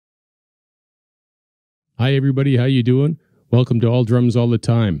Hi everybody, how you doing? Welcome to All Drums All the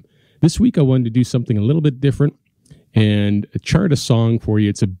Time. This week I wanted to do something a little bit different and chart a song for you.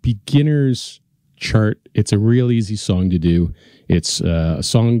 It's a beginner's chart. It's a real easy song to do. It's a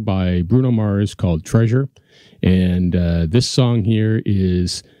song by Bruno Mars called Treasure. And this song here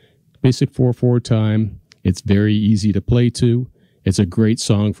is basic 4/4 time. It's very easy to play to. It's a great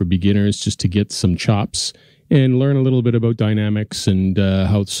song for beginners just to get some chops and learn a little bit about dynamics and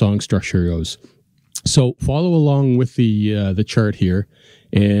how the song structure goes. So follow along with the chart here,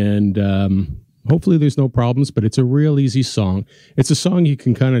 and hopefully there's no problems, but it's a real easy song. It's a song you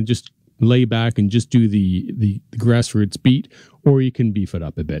can kind of just lay back and just do the grassroots beat, or you can beef it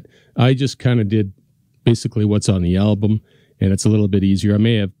up a bit. I just kind of did basically what's on the album, and it's a little bit easier. I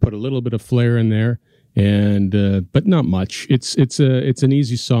may have put a little bit of flair in there, and but not much. It's an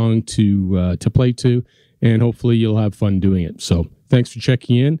easy song to play to, and hopefully you'll have fun doing it. So thanks for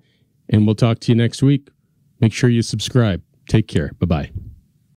checking in, and we'll talk to you next week. Make sure you subscribe. Take care. Bye-bye.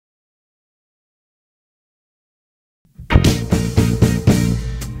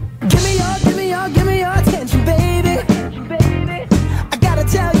 Give me your attention, baby. I gotta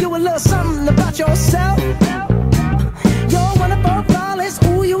tell you a little something about yourself. You're wonderful, flawless,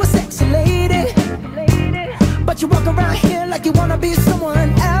 ooh, you a sexy lady. But you walk around here like you wanna be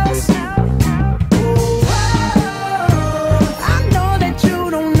someone else. Ooh, I know that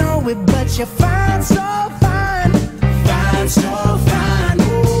you don't know it, but you're fine, so fine. Fine, so fine.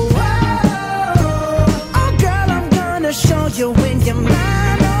 Ooh, oh girl, I'm gonna show you when you're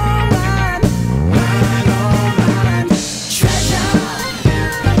mine, oh mine. Mine, oh mine. Treasure,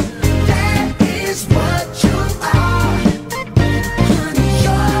 that is what you are. Honey,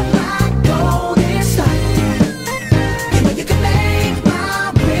 you're my golden star. You know you can make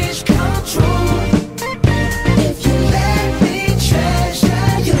my wish come true if you let me treasure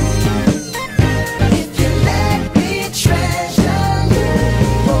you. If you let me treasure you.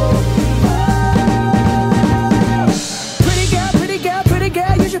 Pretty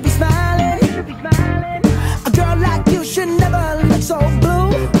girl, you should be smiling. A girl like you should never look so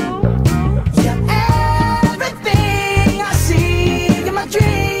blue. You're everything I see in my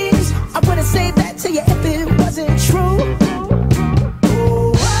dreams. I wouldn't say that to you if it wasn't true.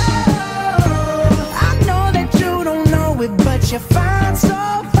 Ooh, I know that you don't know it, but you're fine, so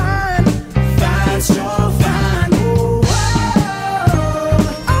fine. Fine, so fine. Ooh,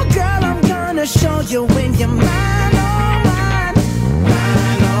 oh girl, I'm gonna show you when you're mine, oh mine.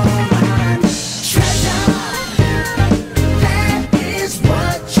 Mine, oh mine. Treasure, that is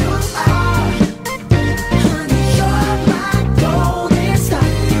what you are. Honey, you're my golden star.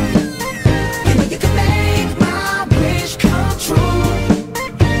 You know you can make my wish come true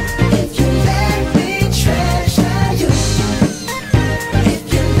if you let me treasure you. If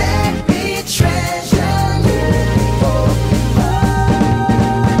you let me treasure you.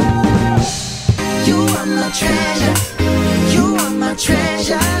 You are my treasure. You are my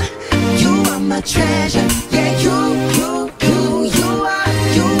treasure. You are my treasure. Yeah, you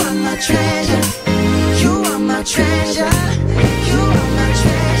are my treasure. You are my treasure. You are my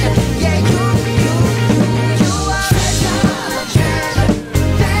treasure. Yeah, you are treasure.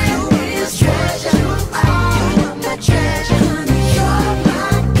 That is treasure. You are my treasure. Honey, you're my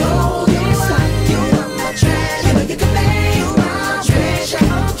golden star. You are my treasure. You know you can make my treasure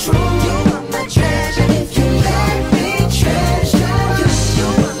come true. You are my treasure. If you let me treasure you. You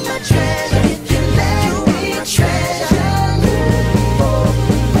are my treasure. If you let me treasure you.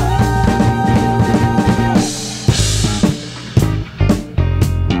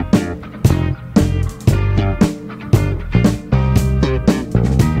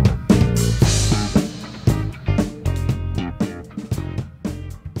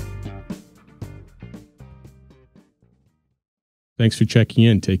 Thanks for checking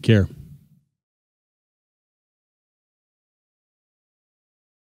in. Take care.